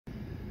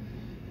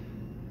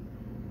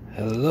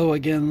Hello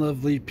again,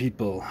 lovely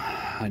people.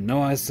 I know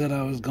I said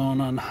I was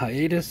going on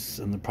hiatus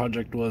and the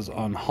project was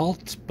on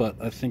halt, but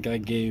I think I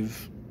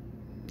gave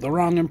the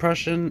wrong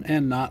impression,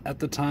 and not at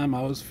the time.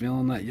 I was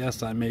feeling that,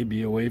 yes, I may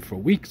be away for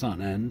weeks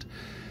on end.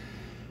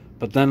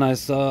 But then I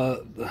saw,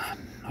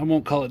 I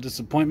won't call it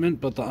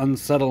disappointment, but the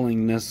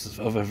unsettlingness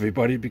of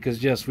everybody,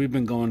 because yes, we've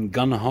been going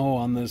gung-ho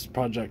on this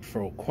project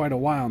for quite a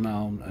while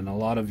now, and a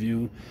lot of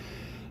you,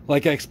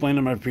 like I explained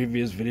in my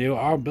previous video,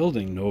 are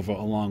building Nova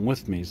along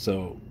with me,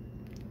 so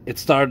it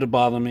started to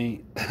bother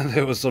me.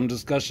 There was some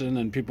discussion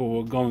and people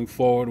were going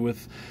forward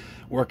with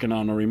working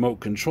on a remote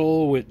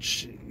control,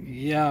 which,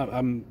 yeah,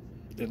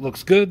 it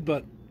looks good,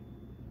 but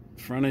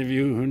for any of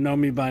you who know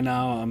me by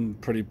now, I'm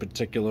pretty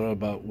particular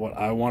about what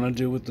I want to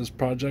do with this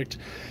project.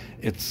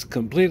 It's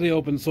completely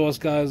open source,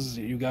 guys.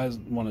 You guys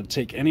want to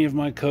take any of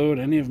my code,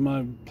 any of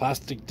my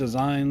plastic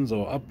designs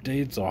or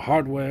updates or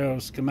hardware or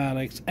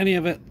schematics, any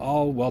of it,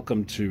 all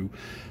welcome to.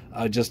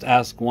 I just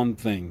ask one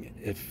thing: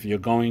 if you're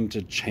going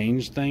to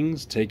change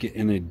things, take it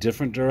in a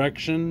different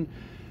direction,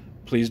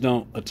 please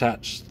don't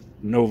attach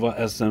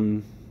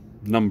NovaSM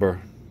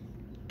number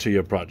to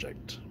your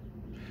project.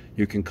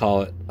 You can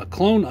call it a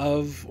clone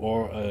of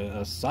or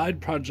a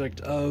side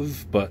project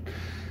of, but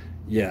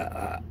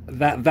yeah,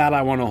 that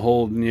I want to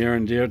hold near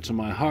and dear to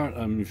my heart.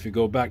 If you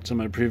go back to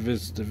my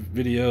previous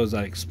videos,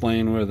 I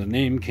explain where the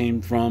name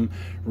came from,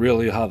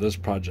 really how this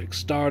project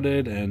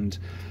started, and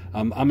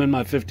I'm in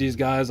my 50s,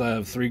 guys. I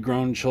have 3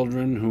 grown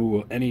children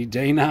who any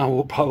day now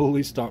will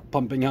probably start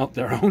pumping out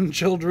their own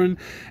children,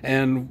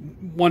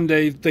 and one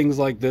day things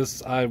like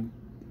this I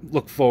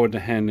look forward to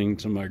handing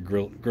to my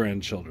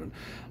grandchildren.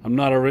 I'm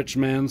not a rich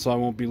man, so I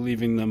won't be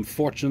leaving them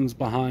fortunes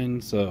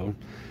behind, so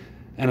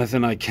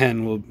anything I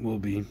can will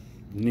be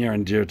near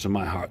and dear to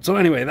my heart. So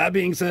anyway, that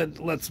being said,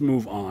 let's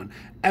move on.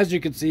 As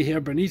you can see here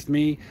beneath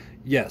me,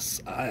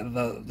 yes,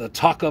 the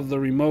talk of the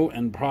remote,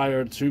 and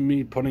prior to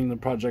me putting the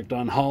project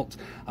on halt,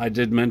 I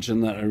did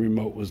mention that a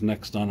remote was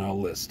next on our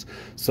list.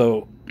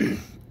 So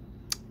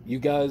you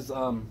guys,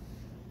 sorry,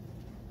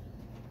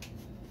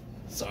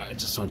 I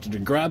just wanted to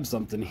grab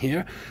something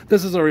here.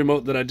 This is a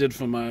remote that I did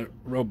for my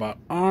robot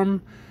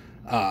arm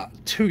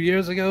 2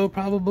 years ago,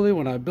 probably,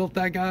 when I built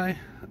that guy.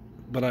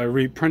 But I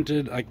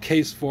reprinted a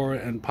case for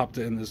it and popped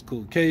it in this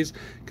cool case,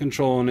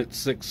 controlling its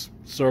 6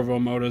 servo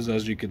motors.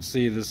 As you can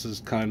see, this is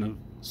kind of,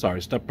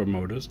 sorry, stepper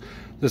motors.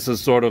 This is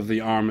sort of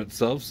the arm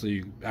itself, so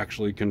you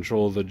actually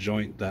control the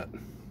joint that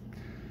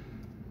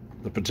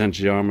the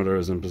potentiometer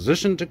is in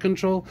position to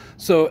control.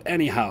 So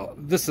anyhow,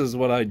 this is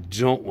what I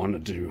don't want to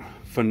do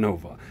for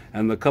Nova.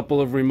 And the couple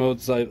of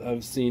remotes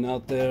I've seen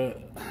out there,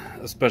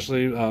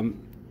 especially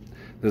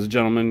there's a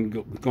gentleman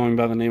going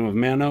by the name of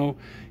Mano.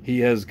 He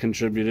has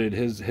contributed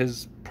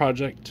his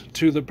project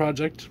to the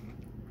project,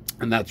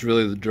 and that's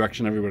really the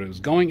direction everybody was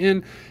going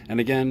in.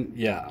 And again,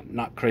 yeah, I'm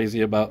not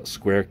crazy about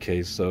square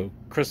case, so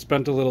Chris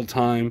spent a little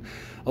time,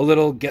 a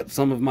little get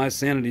some of my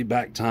sanity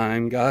back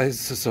time, guys,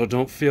 so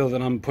don't feel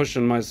that I'm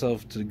pushing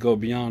myself to go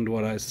beyond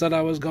what I said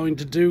I was going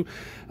to do.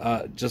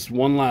 Just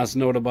one last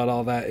note about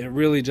all that: it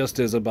really just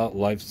is about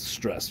life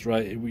stress,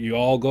 right? You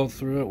all go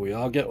through it. We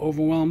all get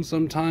overwhelmed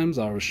sometimes.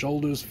 Our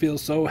shoulders feel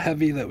so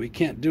heavy that we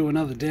can't do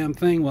another damn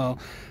thing. Well,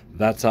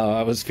 that's how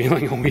I was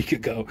feeling a week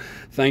ago.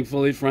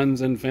 Thankfully,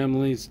 friends and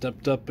family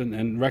stepped up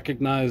and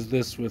recognized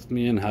this with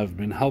me and have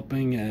been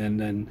helping,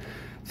 and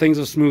things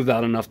have smoothed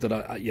out enough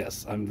that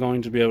yes, I'm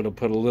going to be able to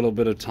put a little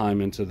bit of time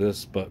into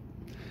this, but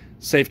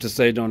safe to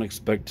say, don't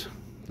expect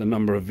the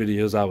number of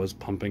videos I was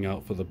pumping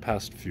out for the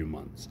past few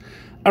months.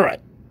 All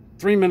right,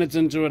 3 minutes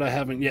into it, I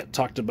haven't yet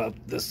talked about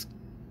this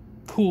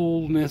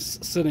coolness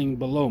sitting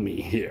below me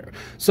here.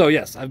 So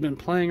yes, I've been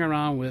playing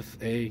around with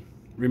a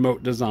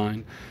remote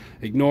design.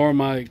 Ignore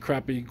my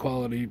crappy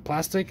quality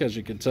plastic. As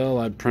you can tell,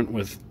 I print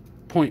with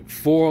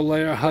 0.4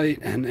 layer height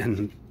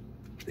and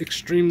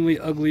extremely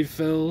ugly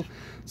fill,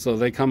 so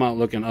they come out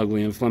looking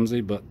ugly and flimsy,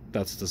 but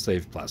that's to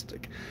save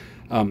plastic.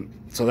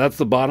 So that's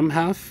the bottom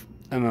half,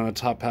 and then the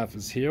top half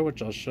is here,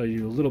 which I'll show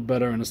you a little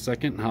better in a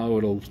second, how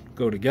it'll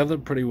go together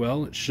pretty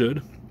well. It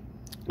should.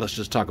 Let's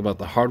just talk about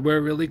the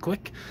hardware really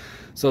quick.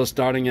 So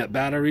starting at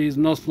batteries,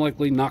 most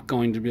likely not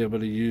going to be able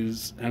to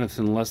use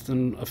anything less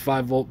than a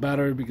 5-volt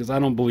battery, because I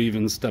don't believe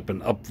in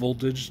stepping up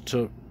voltage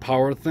to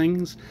power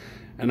things,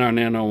 and our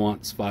Nano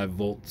wants 5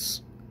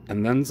 volts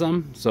and then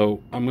some.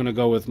 So I'm going to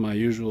go with my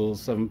usual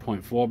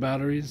 7.4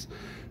 batteries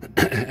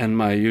and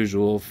my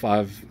usual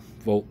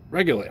 5-volt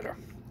regulator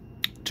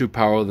to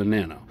power the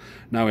Nano.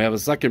 Now we have a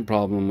second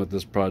problem with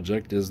this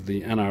project, is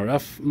the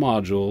NRF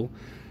module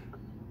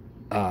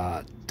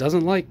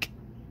doesn't like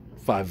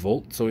 5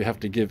 volts, so we have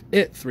to give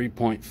it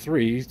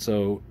 3.3,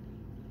 so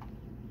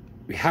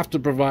we have to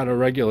provide a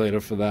regulator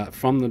for that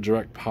from the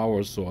direct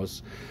power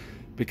source,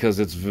 because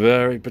it's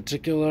very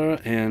particular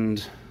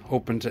and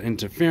open to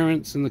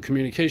interference in the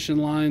communication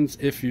lines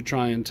if you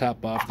try and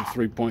tap off the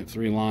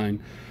 3.3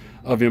 line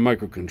of your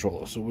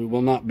microcontroller. So we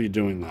will not be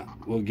doing that.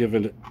 We'll give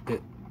it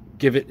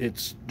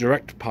its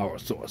direct power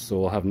source, so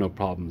we'll have no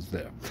problems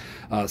there.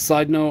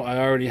 Side note, I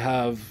already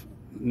have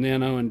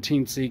Nano and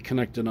Teensy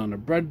connected on a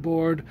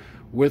breadboard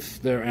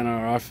with their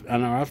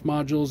NRF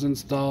modules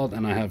installed,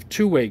 and I have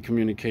two-way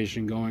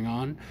communication going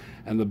on.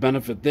 And the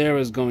benefit there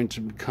is going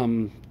to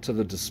come to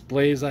the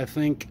displays, I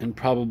think, and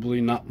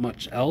probably not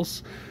much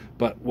else,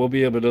 but we'll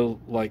be able to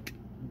like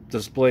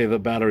display the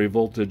battery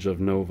voltage of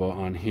Nova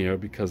on here,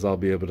 because I'll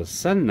be able to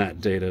send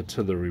that data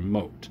to the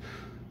remote,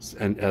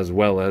 and as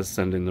well as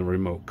sending the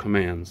remote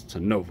commands to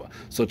Nova.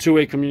 So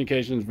two-way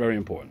communication is very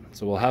important.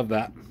 So we'll have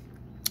that.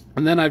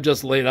 And then I've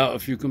just laid out a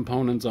few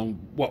components on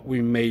what we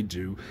may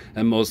do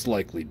and most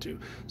likely do.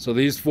 So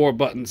these 4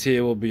 buttons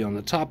here will be on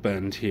the top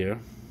end here.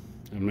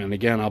 And then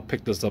again, I'll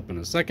pick this up in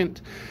a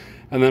second.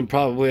 And then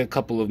probably a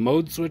couple of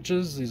mode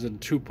switches. These are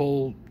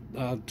 2-pole,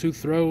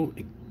 2-throw,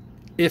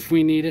 if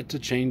we need it to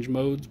change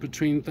modes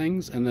between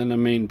things. And then a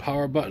main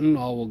power button,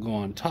 all will go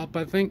on top,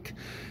 I think.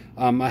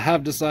 I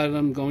have decided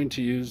I'm going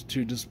to use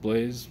 2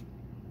 displays.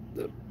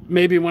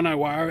 Maybe when I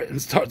wire it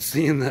and start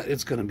seeing that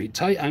it's going to be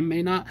tight, I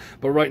may not.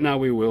 But right now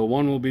we will.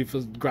 One will be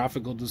for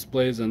graphical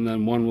displays, and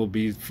then one will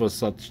be for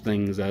such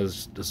things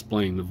as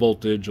displaying the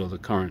voltage or the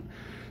current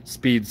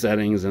speed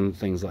settings and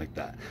things like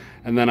that.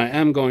 And then I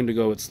am going to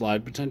go with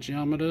slide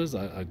potentiometers.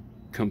 I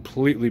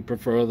completely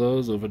prefer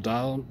those over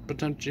dial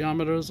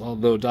potentiometers,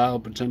 although dial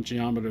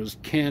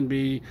potentiometers can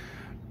be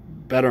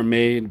better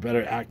made,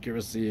 better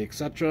accuracy,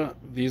 etc.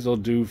 These will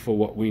do for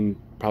what we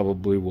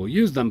probably will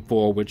use them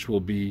for, which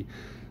will be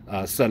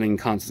setting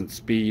constant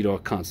speed or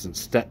constant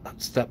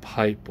step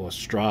height or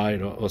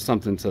stride or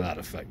something to that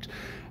effect.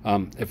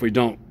 If I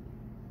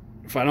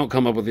don't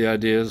come up with the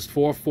ideas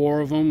for 4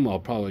 of them, I'll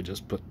probably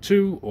just put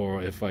 2,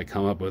 or if I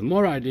come up with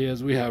more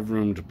ideas, we have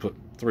room to put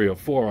 3 or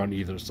 4 on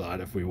either side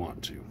if we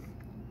want to.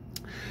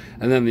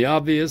 And then the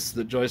obvious,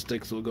 the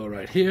joysticks will go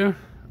right here.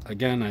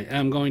 Again, I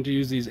am going to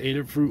use these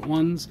Adafruit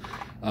ones.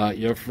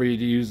 You're free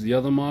to use the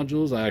other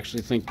modules. I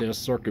actually think their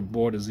circuit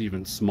board is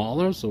even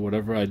smaller, so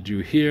whatever I do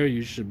here,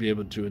 you should be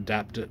able to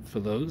adapt it for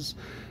those.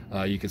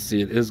 You can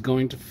see it is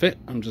going to fit.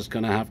 I'm just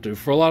going to have to,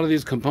 for a lot of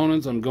these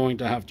components, I'm going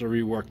to have to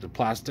rework the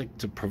plastic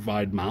to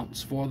provide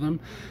mounts for them,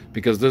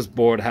 because this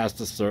board has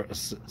to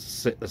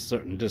sit a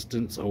certain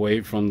distance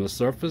away from the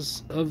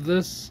surface of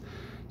this,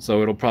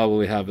 so it'll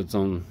probably have its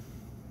own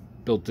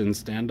built-in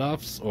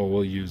standoffs, or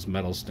we'll use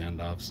metal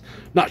standoffs.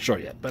 Not sure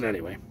yet, but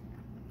anyway.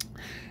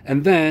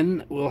 And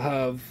then we'll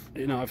have,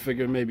 you know, I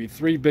figured maybe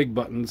 3 big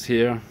buttons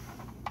here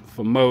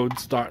for mode,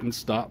 start and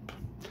stop,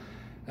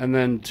 and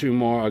then 2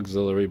 more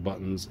auxiliary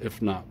buttons,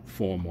 if not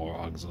 4 more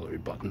auxiliary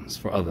buttons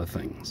for other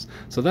things.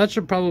 So that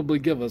should probably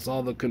give us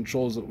all the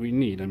controls that we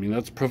need. I mean,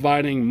 that's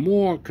providing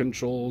more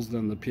controls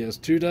than the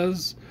PS2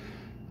 does.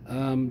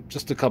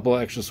 Just a couple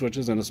of extra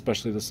switches, and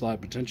especially the slide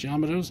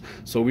potentiometers.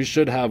 So we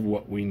should have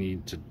what we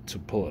need to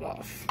pull it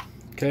off.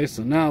 Okay,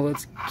 so now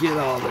let's get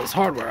all this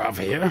hardware off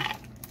of here.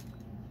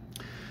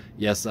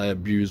 Yes, I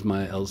abuse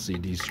my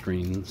LCD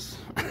screens.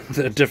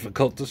 They're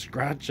difficult to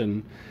scratch,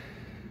 and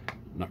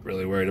I'm not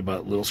really worried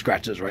about little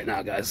scratches right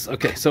now, guys.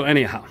 Okay, so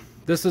anyhow,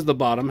 this is the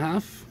bottom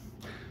half,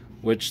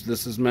 which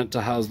this is meant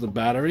to house the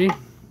battery.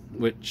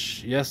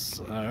 Which,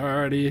 yes, I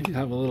already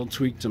have a little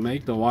tweak to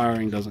make. The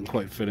wiring doesn't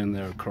quite fit in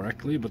there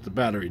correctly, but the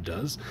battery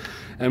does.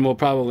 And we'll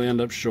probably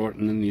end up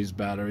shortening these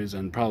batteries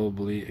and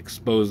probably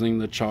exposing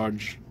the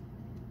charge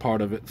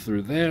part of it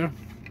through there.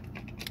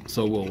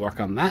 So we'll work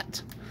on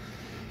that.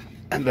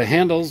 And the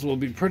handles will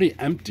be pretty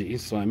empty,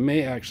 so I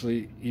may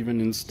actually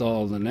even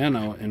install the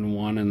Nano in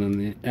one and then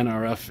the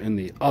NRF in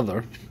the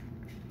other,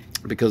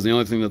 because the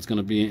only thing that's going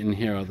to be in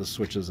here are the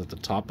switches at the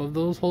top of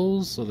those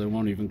holes, so they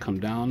won't even come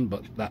down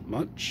but that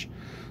much.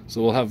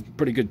 So we'll have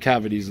pretty good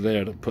cavities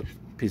there to put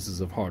pieces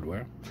of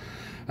hardware.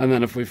 And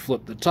then if we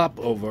flip the top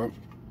over,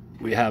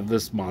 we have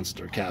this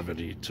monster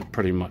cavity to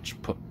pretty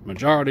much put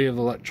majority of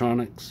the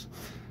electronics.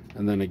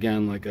 And then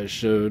again, like I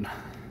showed,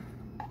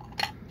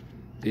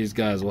 these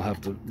guys will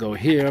have to go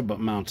here, but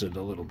mounted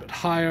a little bit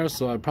higher,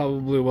 so I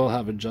probably will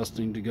have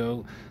adjusting to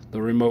go. The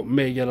remote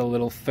may get a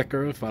little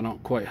thicker if I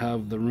don't quite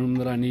have the room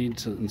that I need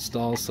to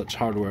install such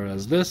hardware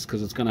as this,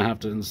 because it's going to have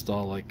to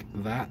install like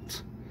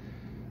that.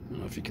 I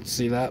don't know if you can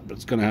see that, but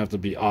it's going to have to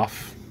be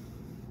off.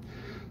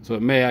 So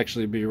it may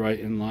actually be right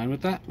in line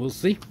with that. We'll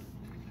see.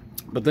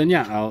 But then,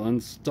 yeah, I'll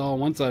install,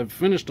 once I've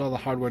finished all the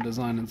hardware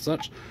design and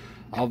such,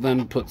 I'll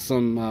then put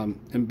some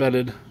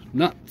embedded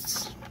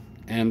nuts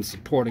and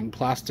supporting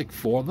plastic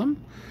for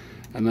them,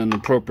 and then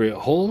appropriate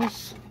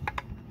holes,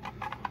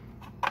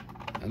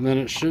 and then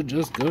it should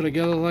just go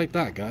together like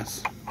that,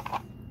 guys,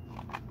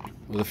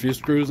 with a few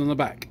screws in the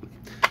back.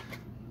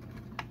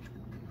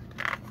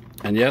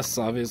 And yes,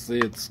 obviously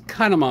it's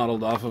kind of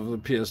modeled off of the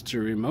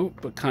PS2 remote,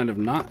 but kind of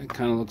not. It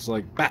kind of looks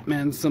like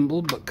Batman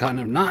symbol, but kind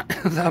of not.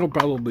 That'll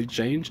probably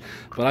change,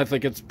 but I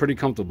think it's pretty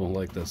comfortable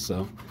like this,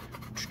 so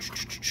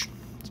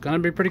it's gonna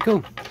be pretty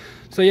cool.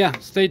 So yeah,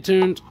 stay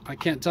tuned. I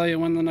can't tell you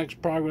when the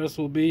next progress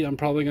will be. I'm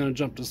probably going to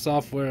jump to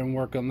software and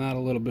work on that a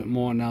little bit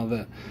more now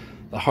that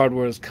the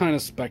hardware is kind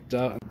of spec'd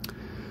out.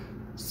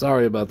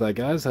 Sorry about that,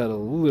 guys. Had a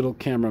little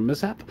camera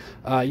mishap.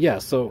 Yeah,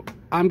 so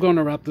I'm going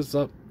to wrap this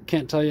up.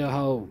 Can't tell you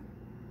how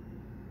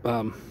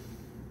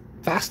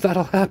fast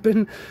that'll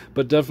happen,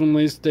 but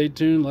definitely stay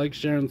tuned, like,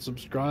 share, and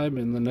subscribe,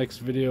 and the next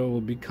video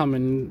will be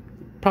coming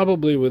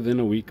probably within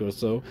a week or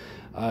so.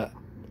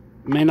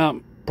 May not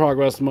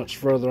progress much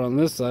further on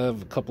this. I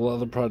have a couple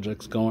other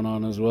projects going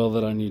on as well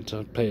that I need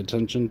to pay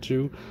attention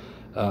to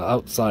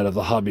outside of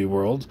the hobby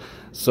world.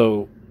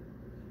 So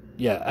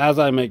yeah, as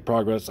I make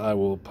progress, I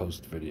will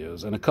post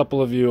videos. And a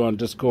couple of you on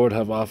Discord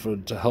have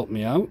offered to help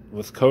me out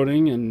with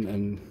coding,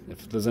 and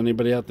if there's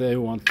anybody out there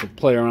who wants to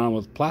play around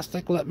with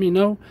plastic, let me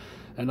know,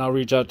 and I'll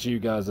reach out to you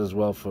guys as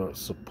well for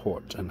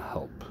support and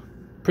help.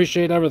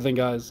 Appreciate everything,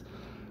 guys.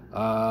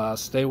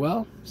 Stay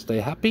well, stay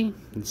happy,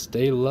 and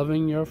stay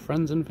loving your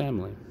friends and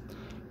family.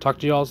 Talk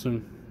to you all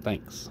soon.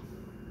 Thanks.